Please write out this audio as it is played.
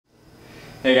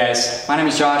Hey guys, my name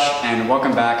is Josh and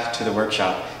welcome back to the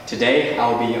workshop. Today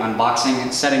I'll be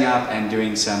unboxing, setting up, and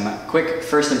doing some quick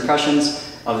first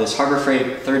impressions of this Harbor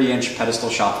Freight 30-inch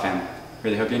Pedestal Shop Fan.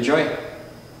 Really hope you enjoy.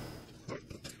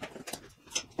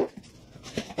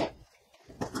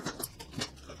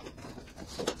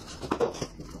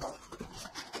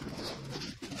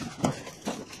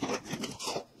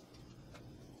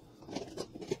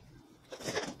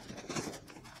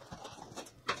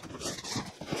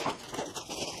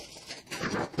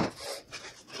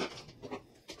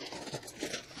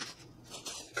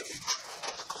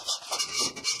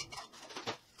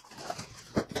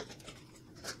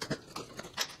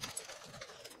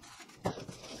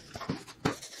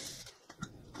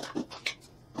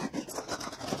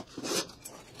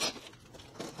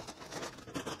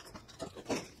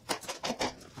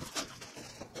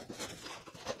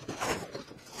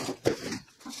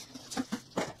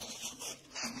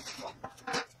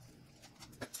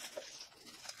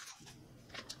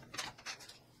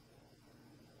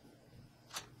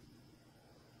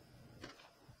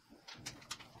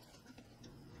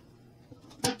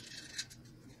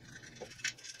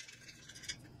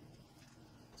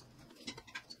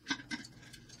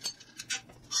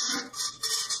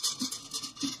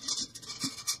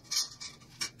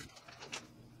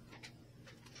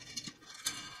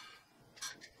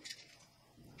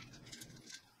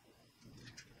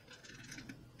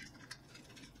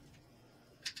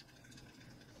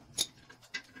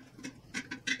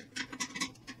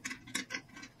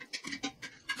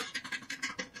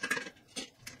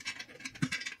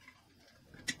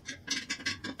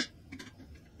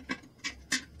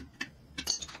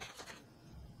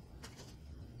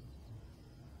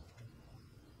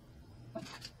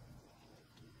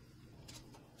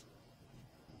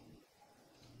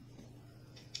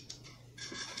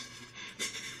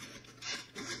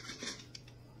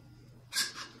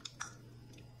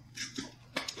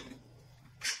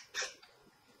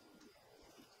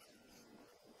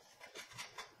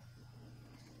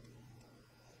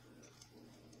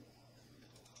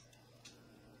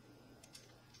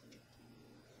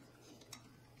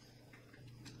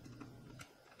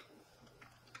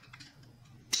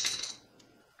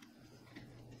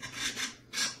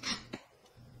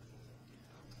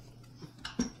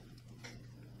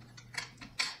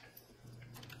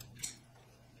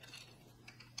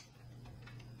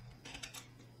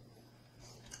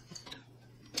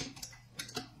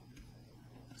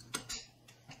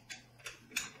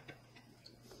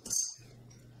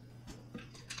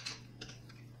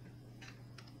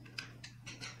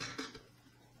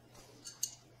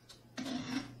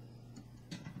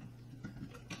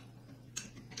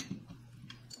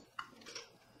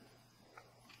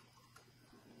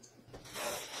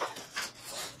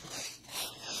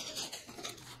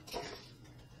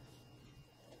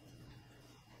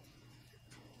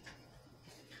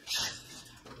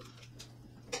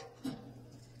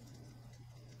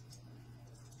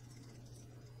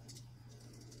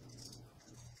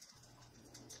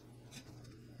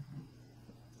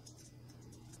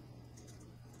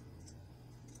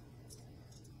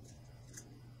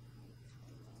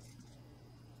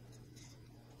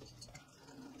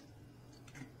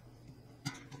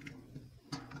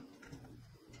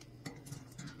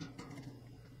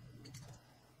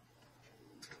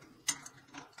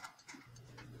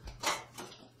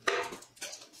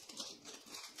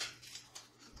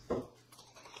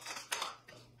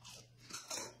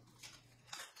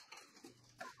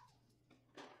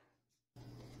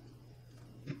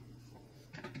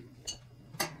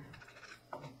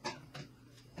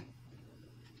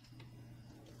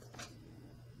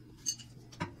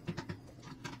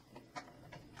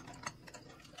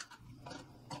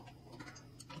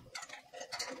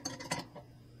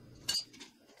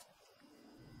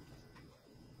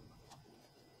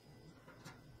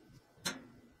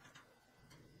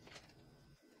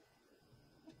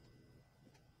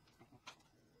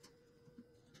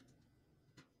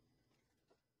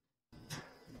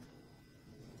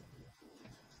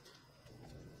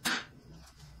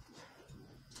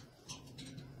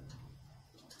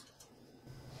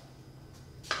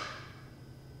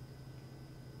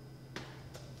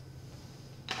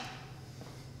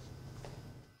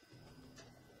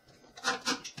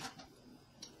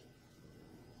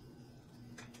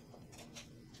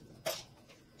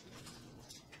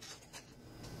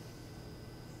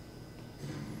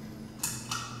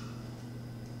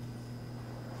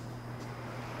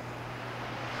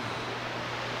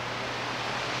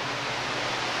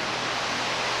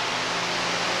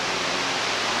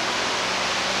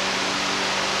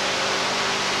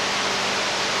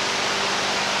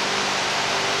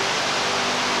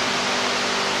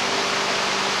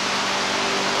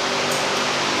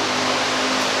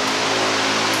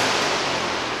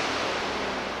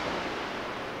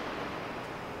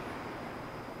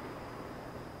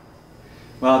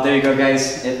 Well, there you go,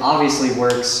 guys. It obviously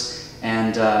works,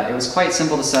 and it was quite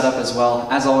simple to set up as well.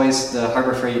 As always, the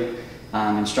Harbor Freight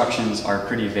instructions are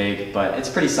pretty vague, but it's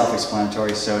pretty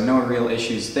self-explanatory, so no real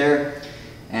issues there.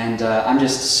 And I'm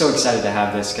just so excited to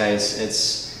have this, guys.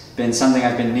 It's been something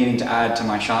I've been needing to add to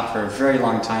my shop for a very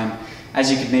long time.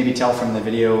 As you could maybe tell from the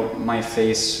video, my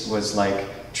face was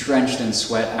like drenched in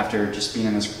sweat after just being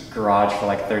in this garage for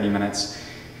like 30 minutes.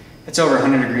 It's over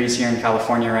 100 degrees here in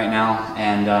California right now,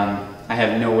 and I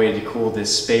have no way to cool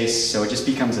this space, so it just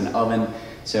becomes an oven.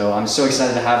 So I'm so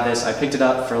excited to have this. I picked it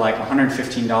up for like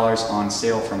 $115 on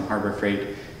sale from Harbor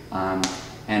Freight,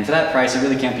 and for that price, it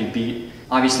really can't be beat.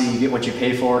 Obviously, you get what you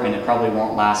pay for, and it probably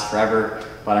won't last forever,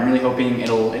 but I'm really hoping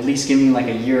it'll at least give me like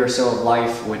a year or so of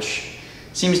life, which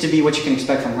seems to be what you can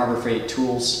expect from Harbor Freight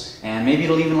tools, and maybe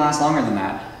it'll even last longer than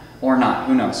that, or not,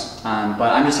 who knows.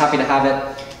 But I'm just happy to have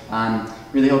it. I'm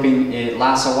really hoping it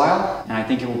lasts a while, and I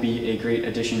think it will be a great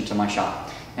addition to my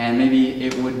shop. And maybe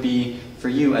it would be for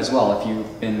you as well if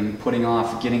you've been putting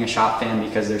off getting a shop fan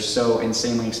because they're so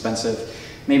insanely expensive.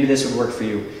 Maybe this would work for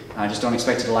you. Just don't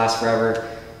expect it to last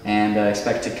forever, and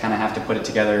expect to kind of have to put it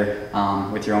together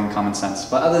with your own common sense.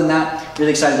 But other than that,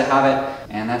 really excited to have it,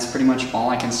 and that's pretty much all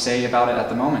I can say about it at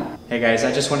the moment. Hey guys,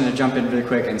 I just wanted to jump in really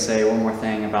quick and say one more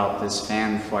thing about this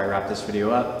fan before I wrap this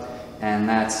video up, and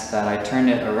that's that I turned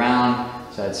it around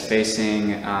so it's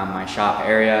facing my shop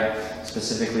area,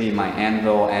 specifically my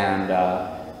anvil and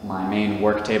my main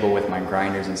work table with my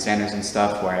grinders and sanders and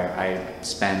stuff, where I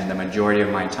spend the majority of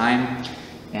my time.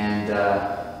 And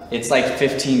it's like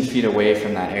 15 feet away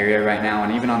from that area right now,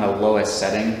 and even on the lowest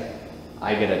setting,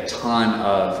 I get a ton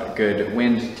of good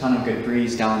wind, ton of good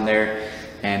breeze down there,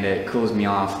 and it cools me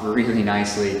off really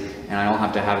nicely, and I don't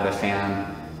have to have the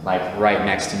fan like right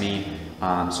next to me,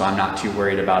 so I'm not too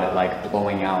worried about it like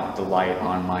blowing out the light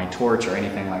on my torch or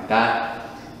anything like that.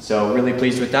 So really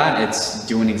pleased with that. It's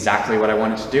doing exactly what I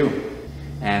wanted to do.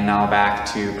 And now back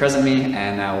to present me,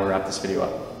 and now we'll wrap this video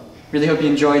up. Really hope you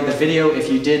enjoyed the video. If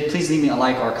you did, please leave me a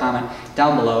like or a comment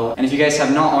down below. And if you guys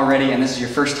have not already, and this is your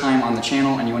first time on the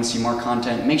channel and you want to see more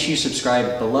content, make sure you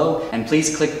subscribe below, and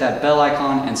please click that bell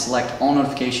icon and select all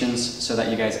notifications so that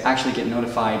you guys actually get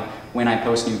notified when I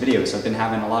post new videos. I've been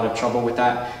having a lot of trouble with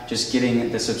that, just getting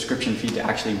the subscription feed to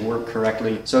actually work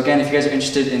correctly. So again, if you guys are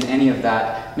interested in any of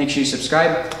that, make sure you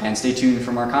subscribe and stay tuned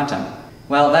for more content.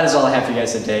 Well, that is all I have for you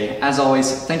guys today. As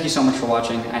always, thank you so much for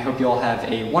watching. I hope you all have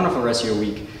a wonderful rest of your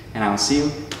week, and I will see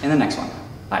you in the next one.